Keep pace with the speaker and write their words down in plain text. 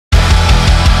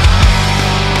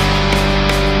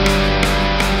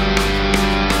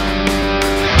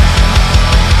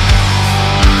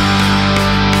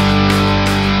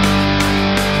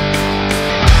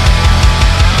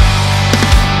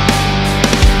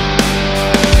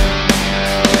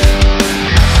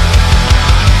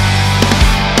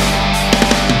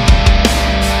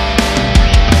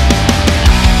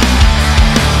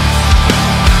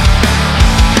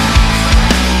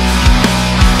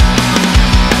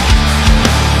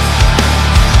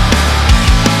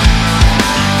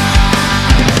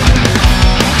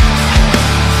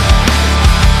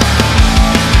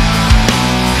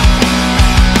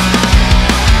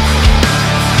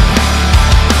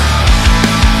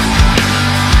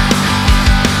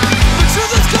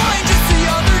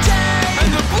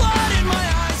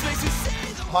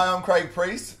Craig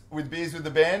Priest with Beers with the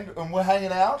Band, and we're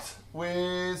hanging out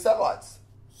with Satellites.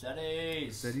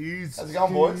 Seddies. How's it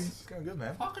going, boys? It's going good,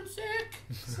 man. Fucking sick.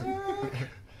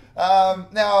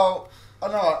 Now,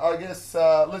 I guess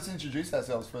let's introduce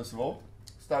ourselves first of all,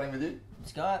 starting with you.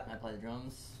 Scott, I play the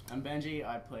drums. I'm Benji,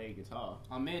 I play guitar.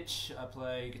 I'm Mitch, I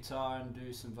play guitar and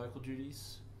do some vocal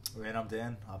duties. And I'm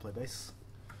Dan, I play bass.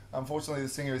 Unfortunately, the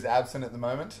singer is absent at the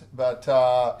moment, but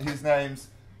his name's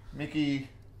Mickey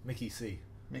C.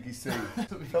 Mickey C.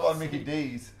 Felt like Mickey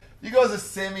D's. You guys are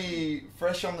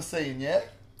semi-fresh on the scene, yeah?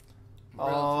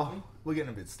 Oh, we're getting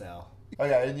a bit stale.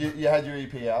 Okay, and you had your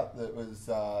EP out. That was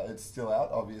it's still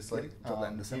out, obviously. Dropped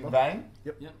that in December. In Vain.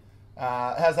 Yep.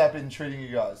 How's that been treating you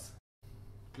guys?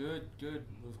 Good.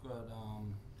 We've got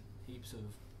heaps of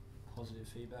positive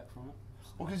feedback from it.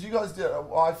 Well, because you guys did.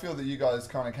 I feel that you guys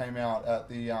kind of came out at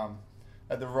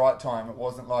the right time. It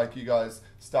wasn't like you guys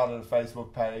started a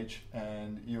Facebook page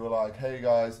and you were like, "Hey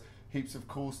guys, heaps of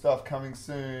cool stuff coming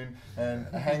soon, and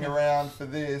hang around for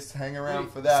this, hang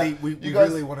around for that." See, we guys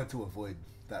really wanted to avoid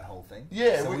that whole thing.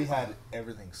 Yeah, so we had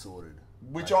everything sorted.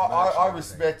 Which like I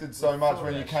respected so much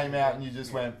when you came out and you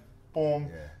just went, boom,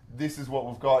 this is what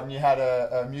we've got. And you had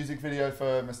a music video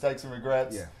for Mistakes and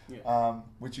Regrets,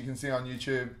 which you can see on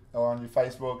YouTube or on your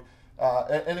Facebook.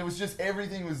 And it was just,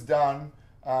 everything was done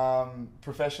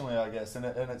professionally, I guess. And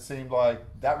it seemed like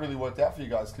that really worked out for you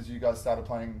guys because you guys started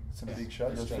playing some big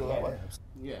shows. You guys feel that way?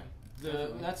 Yeah.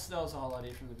 That was the whole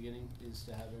idea from the beginning, is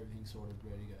to have everything sorted,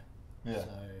 ready to go. Yeah. So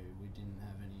we didn't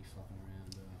have any fucking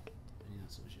around or any of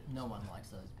that sort of shit. No one likes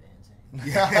those bands.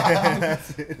 Yeah,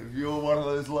 that's it. If you're one of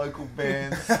those local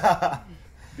bands,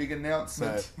 big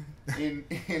announcement in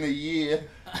a year,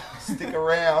 stick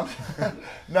around.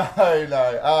 No.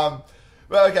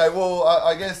 Well, okay. Well,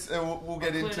 I guess we'll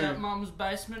get into. Clean out Mum's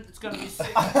basement. It's gonna be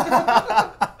sick.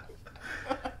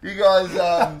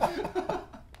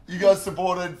 You guys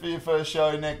supported for your first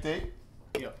show, Neck Deep.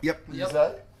 Yep. Did you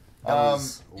say? That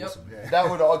was awesome. Yeah. That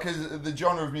would, because the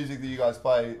genre of music that you guys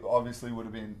play obviously would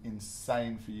have been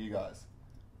insane for you guys.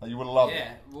 Like, you would have loved it.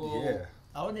 Well,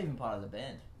 I wasn't even part of the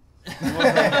band.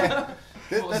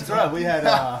 That's right. We had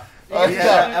our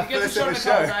gets first a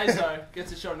shot ever in a couple show. days though.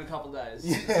 Gets a shot in a couple days.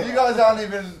 You guys aren't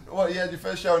even, you had your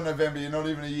first show in November, you're not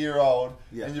even a year old,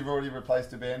 Yeah. and you've already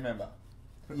replaced a band member.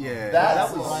 Yeah.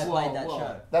 That When I was... played that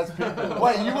show. That's people.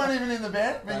 Wait, you weren't even in the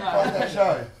band when you played that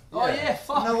show? Oh yeah,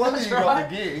 fuck. No wonder you got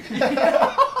the gig.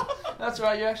 That's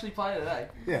right, you actually played it, eh?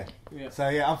 Yeah. So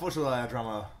yeah, unfortunately our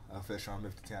drummer, our first drummer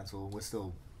moved to Townsville. We're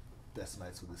still best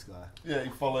mates with this guy. Yeah, he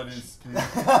followed his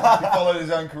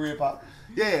own career path.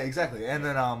 Yeah, exactly. And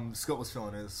then Scott was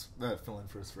filling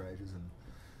for us for ages, and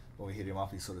when we hit him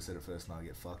up, he sort of said at first, "No,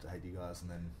 get fucked. I hate you guys," and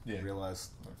then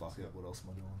realised, fuck it, what else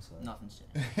am I doing? So Nothing's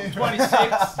changed.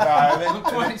 26. I'm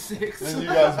 26. Then you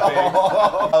guys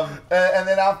band. And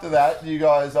then after that, you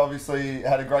guys obviously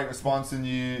had a great response, and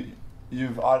you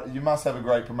must have a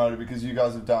great promoter because you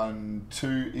guys have done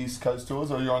 2 East Coast tours,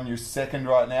 or you're on your second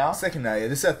right now. Second now, yeah.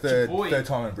 This is our third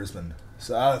time in Brisbane.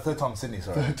 So third time in Sydney,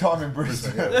 sorry. Third time in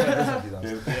Brisbane.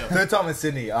 Third time in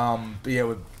Sydney. But yeah,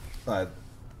 with a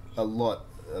lot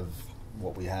of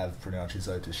what we have pretty much is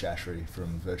owed to Shashri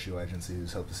from Virtue Agency,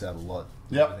 who's helped us out a lot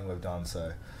with everything we've done.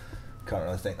 So can't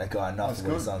really thank that guy enough for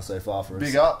what he's done so far for us.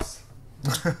 Big ups.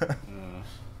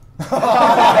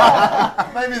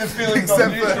 Maybe the feeling's not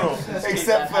neutral.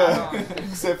 Except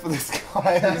for this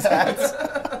guy and his hats.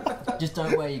 Just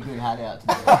don't wear your good hat out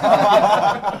today.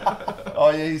 Oh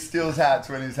yeah, he steals hats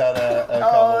when he's had a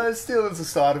couple. Oh, stealing's the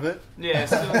start of it. Yeah,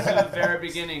 still to the very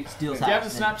beginning. Do you have the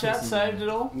Snapchat saved at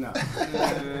all? No.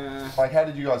 Like, how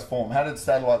did you guys form? How did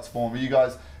Satellites form? Were you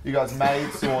guys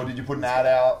mates, or did you put an ad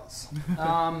out?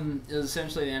 It was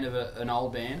essentially the end of an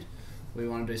old band. We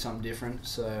wanted to do something different,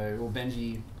 so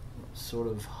Benji sort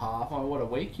of what a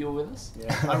week you were with us?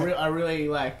 Yeah, I really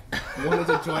wanted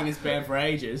to join this band for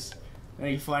ages, and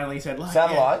he finally said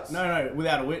Satellites? Yeah. No,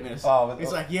 Without a Witness.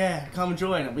 He's like, yeah, come and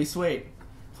join, it'll be sweet.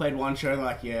 Played one show,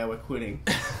 yeah, we're quitting.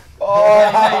 Hey,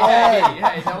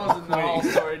 that wasn't the whole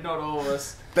story, not all of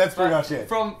us. That's pretty much it.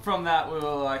 From that, we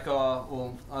were like,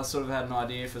 I sort of had an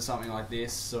idea for something like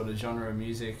this sort of genre of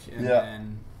music, and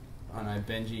then I know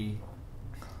Benji.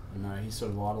 He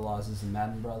sort of idolises the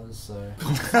Madden Brothers, so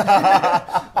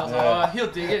I was like, he'll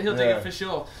dig it for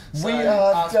sure. So We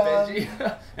asked are Benji,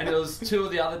 and it was 2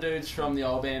 of the other dudes from the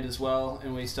old band as well,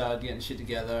 and we started getting shit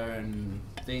together, and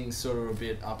things sort of were a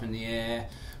bit up in the air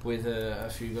with a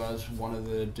few guys. One of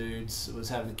the dudes was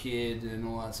having a kid and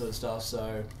all that sort of stuff,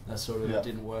 so that sort of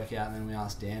didn't work out, and then we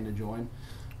asked Dan to join.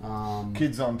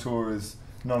 Kids on tour is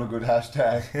not a good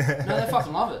hashtag. No, they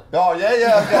fucking love it. Oh,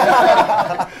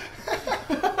 yeah.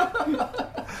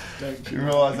 You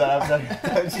realise that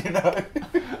after? Don't you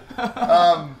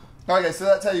know? Okay, so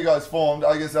that's how you guys formed.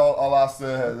 I guess I'll ask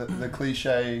the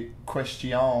cliche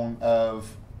question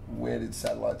of where did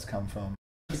Satellites come from?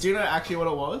 Do you know actually what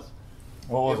it was?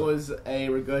 What was it? It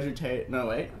was a regurgitate. No,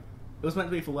 wait. It was meant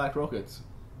to be for Lack Rockets.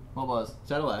 What was?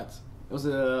 Satellites. It was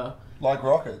a... Like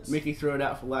Rockets? Mickey threw it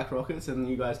out for Lack Rockets and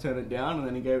you guys turned it down and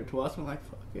then he gave it to us and we're like,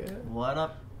 fuck yeah. What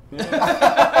up?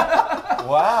 Yeah.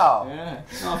 Wow. Yeah.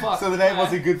 Oh, fuck. So the name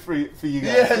wasn't good for you guys.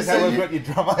 Yeah, so now we've you- got your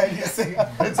drummer and your singer.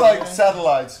 It's like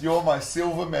Satellites, you're my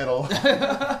silver medal.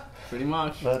 Pretty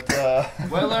much. But,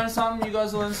 We'll learn something, you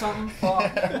guys learn something.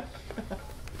 Fuck.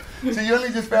 so you only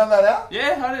just found that out?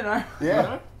 Yeah, I didn't know.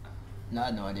 Yeah. No, I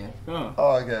had no idea. Oh.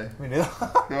 Oh, okay. Me neither.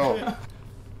 Cool.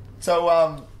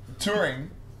 So, touring.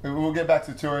 We'll get back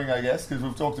to touring, I guess, because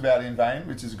we've talked about In Vain,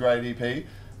 which is a great EP.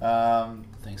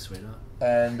 Thanks, sweetheart.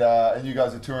 And you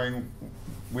guys are touring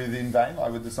with In Vain,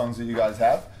 like with the songs that you guys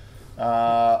have.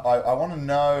 I want to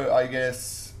know, I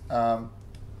guess,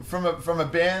 from a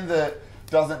band that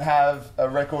doesn't have a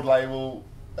record label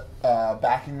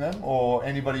backing them or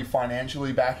anybody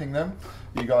financially backing them,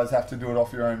 you guys have to do it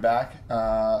off your own back.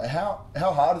 How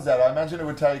hard is that? I imagine it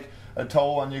would take a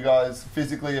toll on you guys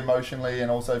physically, emotionally,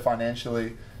 and also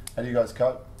financially. How do you guys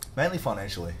cope? Mainly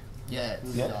financially. Yeah.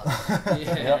 It's Yeah.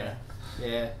 Yep.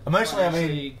 Yeah. Emotionally, I Actually-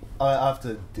 mean, I have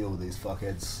to deal with these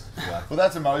fuckheads. Like, Well,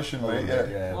 that's emotionally. yeah,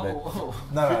 Yeah. Whoa, but whoa.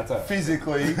 no, it's alright.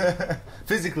 Physically,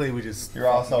 Physically, we just Your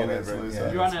arsehole get gets over it, loose,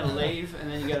 yeah. You run out of leave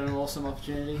and then you get an awesome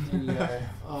opportunity and you go,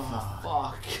 oh,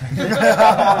 fuck.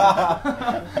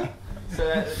 So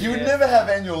that, you would yeah. never have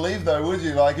annual leave though, would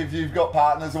you? Like if you've got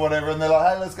partners or whatever, and they're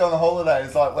like, "Hey, let's go on a holiday."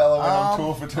 It's like, "Well, I went on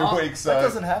tour for 2 weeks, so that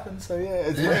doesn't happen. So yeah,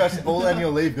 it's pretty much all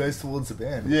annual leave goes towards the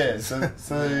band. yeah." So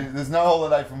there's no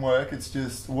holiday from work. It's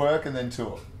just work and then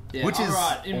tour. Yeah, Which is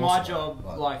alright. In my awesome. job,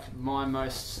 Like- like my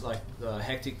most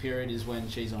hectic period is when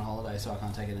she's on holiday, so I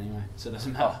can't take it anyway. So it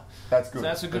doesn't matter. That's good. So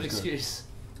that's a good excuse.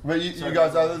 But you So-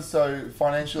 guys others, so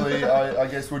financially, I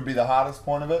guess would be the hardest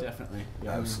point of it. Definitely.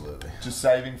 Absolutely. Just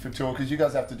saving for tour because you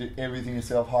guys have to do everything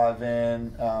yourself. Hire a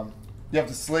van. You have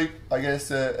to sleep, I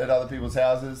guess, at other people's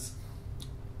houses,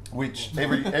 which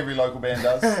every local band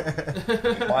does.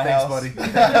 My Thanks, house, buddy.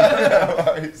 No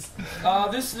worries.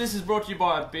 This is brought to you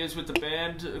by Beers with the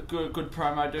Band. Good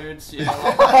promo, dudes. Yeah.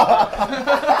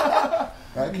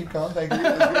 No, keep going, thank you.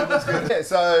 That's good. Yeah,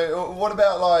 so what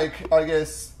about like, I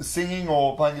guess, singing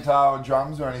or playing guitar or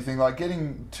drums or anything? Like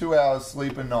getting 2 hours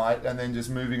sleep a night and then just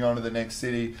moving on to the next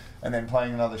city and then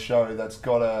playing another show, that's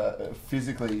got to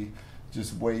physically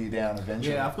just wear you down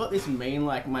eventually. Yeah, I've got this mean,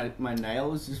 like, my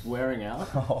nail is just wearing out.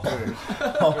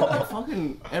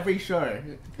 Fucking every show.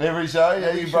 Every show, yeah,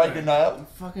 Every you break show. a nail.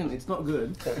 Fucking, it's not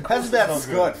good. How's about It's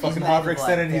not Scott good. fucking He's made of,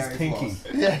 hyperextending his like, pinky?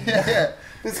 dairy Yeah.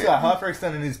 This guy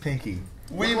hyperextending his pinky.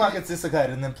 We- Looking like it's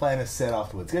dislocated and then playing a set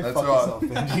afterwards. Go That's fuck right. yourself,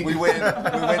 Benji. We went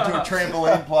to a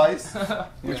trampoline place,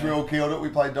 which we all killed it. We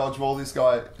played dodgeball. This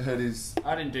guy hurt his.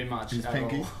 I didn't do much His at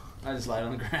pinky? all. I just laid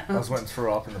on the ground. I just went and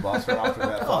threw up in the bathroom after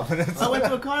about 5 minutes. I went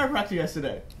to a chiropractor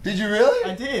yesterday. Did you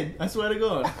really? I did. I swear to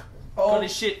God. Got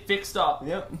his shit fixed up.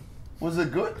 Yep. Was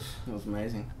it good? It was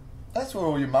amazing. That's where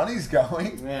all your money's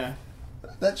going. Yeah.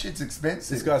 That shit's expensive.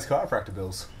 This guy's chiropractor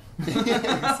bills. Yeah,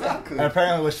 exactly. And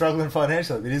apparently we're struggling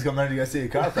financially, but he's got money to go see a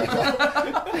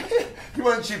chiropractor. He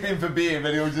won't chip in for beer,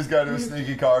 but he'll just go to a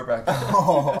sneaky chiropractor.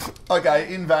 Oh.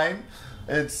 Okay, In Vain.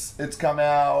 It's come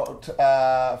out.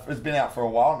 It's been out for a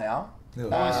while now.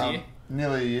 Almost a year.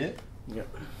 Nearly a year.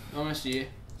 Yep. Almost a year.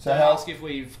 So So how- ask if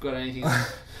we've got anything.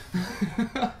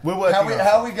 We're working on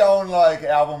How are we going like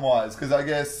album wise? Because I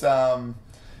guess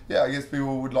I guess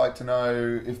people would like to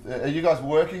know if are you guys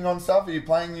working on stuff? Are you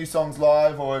playing new songs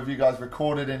live, or have you guys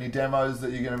recorded any demos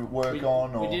that you're going to work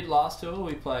on? Or We did last tour.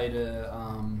 We played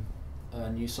a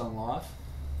new song live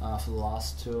for the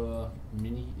last tour.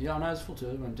 Yeah, no, it was a full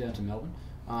tour. We went down to Melbourne.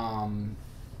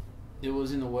 It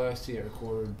was in the works to get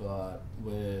recorded, but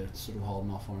we're sort of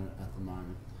holding off on it at the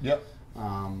moment. Yep.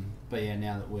 But yeah,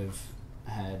 now that we've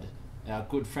had our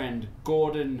good friend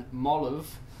Gordon Moliv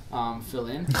fill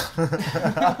in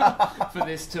for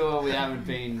this tour, we haven't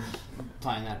been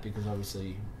playing that because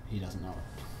obviously he doesn't know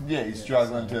it. Yeah, he's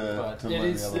struggling So, to but learn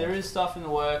the other there one. is stuff in the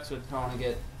works. We're trying to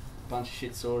get a bunch of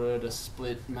shit sorted, a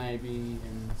split maybe,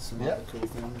 and some Yep. other cool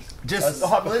things. Just A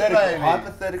split, maybe.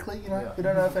 hypothetically, you know, we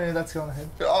don't know if any of that's going ahead.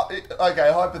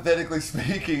 Okay, hypothetically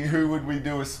speaking, who would we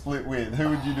do a split with? Who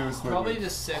would you do a split Probably with? the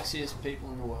sexiest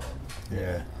people in the world.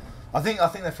 Yeah. I think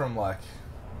they're from like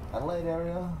Adelaide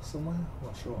area somewhere.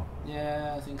 Not sure.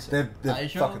 Yeah, I think so. They're Are you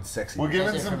sure? fucking sexy. We're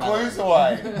giving Is it some from clues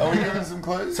Adelaide? away. Are we giving some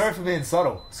clues? Sorry for being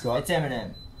subtle, Scott. It's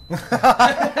Eminem. I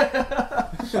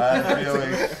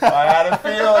had a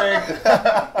feeling.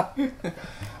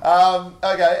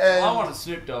 Okay, and I want a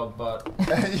Snoop Dogg, but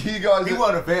you guys He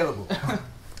weren't available.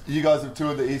 You guys have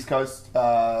toured the East Coast.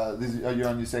 You're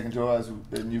on your second tour,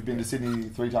 and you've been to Sydney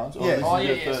 3 times. Yeah.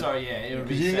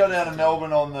 Because you go down to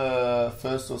Melbourne on the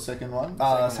first or second one.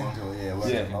 Second tour. Yeah, we're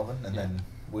in Melbourne, and then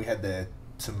we head there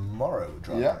tomorrow.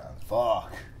 Driving around.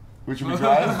 Fuck. Which will be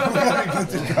great. Good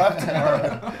to drive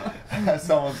tomorrow.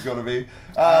 Someone's got to be.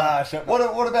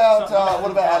 What about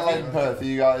Adelaide and Perth? Do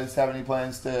you guys have any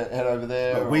plans to head over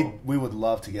there? We would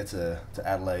love to get to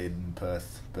Adelaide and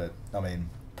Perth, but I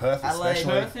mean Perth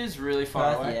especially. Perth is really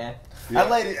far away. Yeah.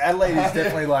 Adelaide is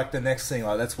definitely like the next thing.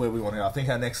 Like that's where we want to go. I think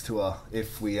our next tour,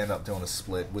 if we end up doing a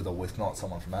split with or with not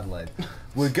someone from Adelaide,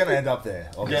 we're gonna end up there.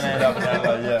 Obviously. Gonna end up in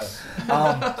Adelaide,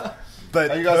 yeah.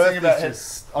 But are you guys thinking about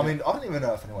just, I mean, I don't even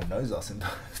know if anyone knows us in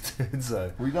Perth, dude, so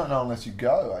we don't know unless you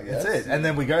go, I guess. That's it. And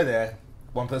then we go there,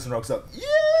 one person rocks up,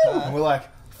 yeah, and we're like,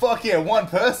 fuck yeah, one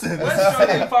person. We're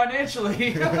struggling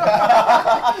financially.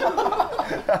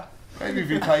 Maybe if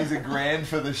he pays $1,000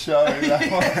 for the show.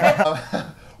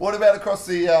 What about across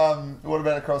the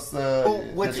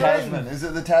Tasman? Is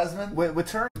it the Tasman? We're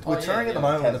touring at the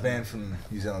moment with a band from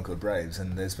New Zealand called Braves,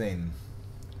 and there's been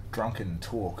drunken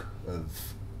talk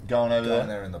of going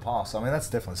there in the past. I mean, that's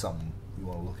definitely something you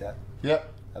want to look at.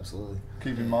 Yep, absolutely.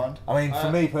 Keep in mind. I mean,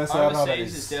 for me personally, I know that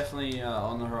is definitely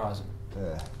on the horizon.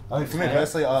 Yeah. I mean, for me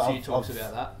personally, I've talks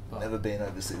about that. But never been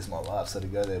overseas in my life, so to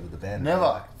go there with the band, never.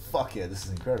 Like, fuck yeah, this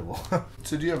is incredible.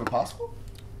 So, do you have a passport?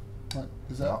 Like,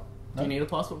 is that? No. Do you need a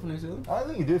passport for New Zealand? I don't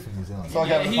think you do for New Zealand. It's like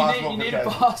having a passport. You need a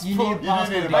passport. You need a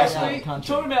passport. Basically,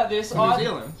 talking about this, New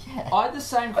Zealand. I had the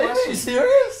same question. Are you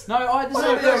serious? No, I had the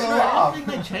same question. I think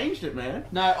they changed it, man.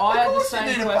 No, I had the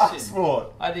same question.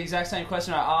 I had the exact same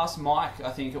question. I asked Mike,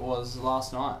 I think it was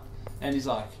last night, and he's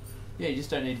like, "Yeah, you just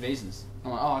don't need visas." I'm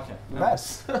like, "Oh, okay."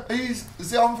 Nice.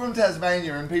 See, I'm from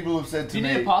Tasmania, and people have said to me, "Do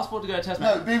you need a passport to go to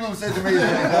Tasmania?" No, people have said to me,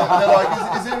 they're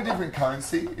like, "Is there a different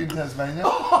currency in Tasmania?"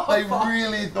 They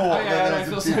really thought that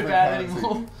there was a different currency.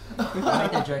 Anymore. I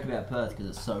make that joke about Perth because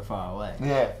it's so far away.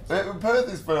 Yeah,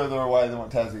 Perth is further away than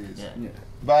what Tassie is. Yeah.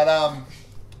 But I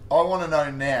want to know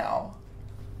now,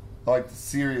 like the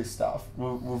serious stuff.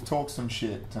 We've talked some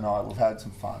shit tonight. We've had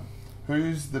some fun.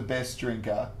 Who's the best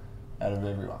drinker out of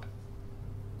everyone?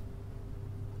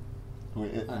 I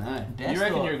don't know. You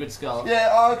reckon you're a good scholar?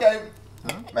 Yeah. Okay.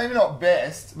 Huh? Maybe not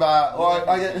best, but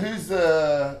I get who's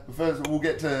the first. We'll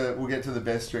get to the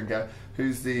best drinker.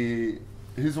 Who's the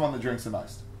one that drinks the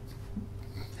most?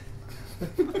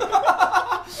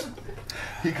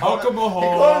 He kind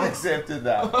of accepted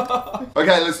that.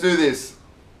 Okay, let's do this.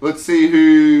 Let's see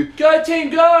who. Go team,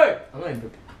 go! I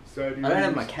don't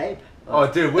have my cape. Oh,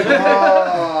 dude.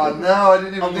 Oh no, I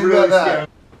didn't even think about that.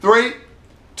 3,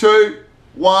 2,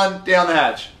 1, down the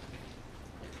hatch.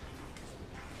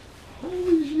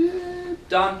 Holy shit.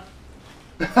 Done.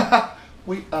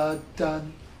 We are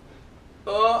done.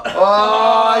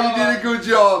 Oh, you did a good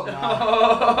job.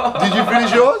 Did you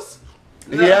finish yours?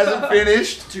 He hasn't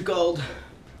finished. Too cold.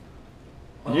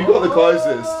 You got the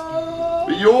closest.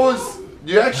 But yours,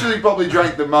 you actually probably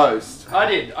drank the most. I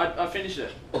did. I finished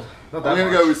it. I'm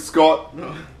going to go with Scott.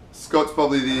 Scott's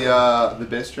probably the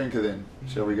best drinker then.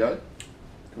 Shall we go?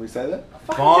 Can we say that?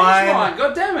 Fine.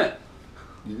 God damn it.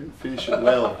 You didn't finish it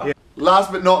well. Yeah.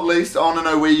 Last but not least, I want to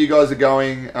know where you guys are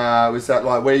going with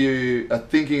Satellite, where you are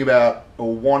thinking about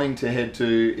or wanting to head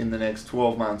to in the next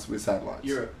 12 months with Satellites.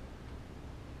 Europe.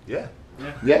 Yeah.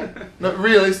 Yeah? No,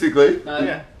 realistically.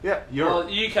 Yeah. Europe. Well,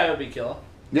 UK would be killer.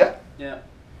 Yeah. Yeah.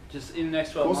 Just in the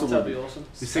next 12 months, that'd be awesome.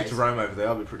 You stick to Rome over there,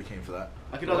 I'll be pretty keen for that.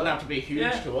 Like, it doesn't have to be a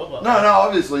huge tour, but... No,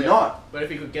 obviously not. But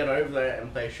if you could get over there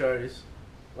and play shows,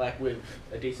 like, with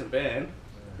a decent band,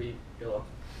 it'd be killer.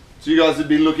 So you guys would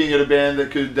be looking at a band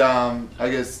that could, I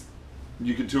guess,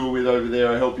 you could tour with over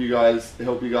there or help you guys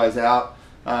out.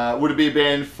 Would it be a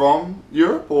band from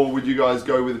Europe, or would you guys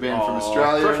go with a band from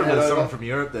Australia? Preferably someone from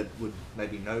Europe that would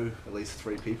maybe know at least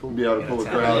 3 people. Be able to pull a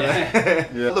crowd.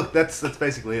 Yeah. Look, that's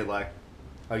basically it. Like,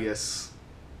 I guess,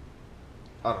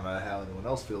 I don't know how anyone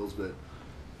else feels, but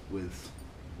with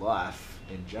life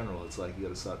in general, it's like you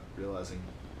got to start realizing,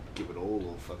 give it all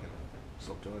or fucking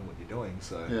stop doing what you're doing.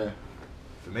 So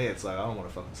for me, it's like I don't want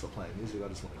to fucking stop playing music. I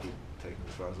just want to keep taking it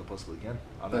as far as I possibly can.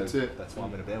 I know that's why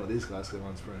I'm in a band with these guys, because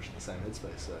everyone's pretty much in the same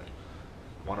headspace. So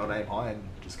why not aim high and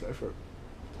just go for it?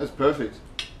 That's perfect.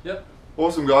 Yep.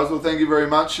 Awesome, guys. Well, thank you very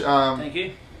much. Thank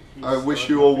you. I wish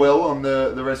you all well on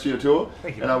the rest of your tour.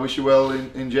 Thank you. And I wish you well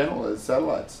in general as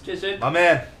Satellites. Cheers, dude. My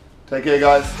man. Take care,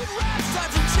 guys.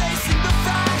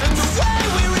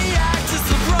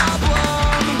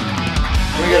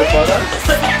 Can we get a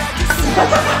photo?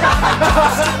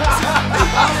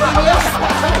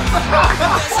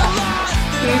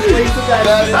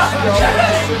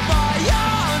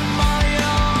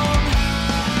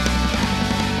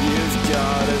 You've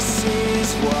gotta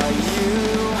seize what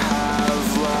you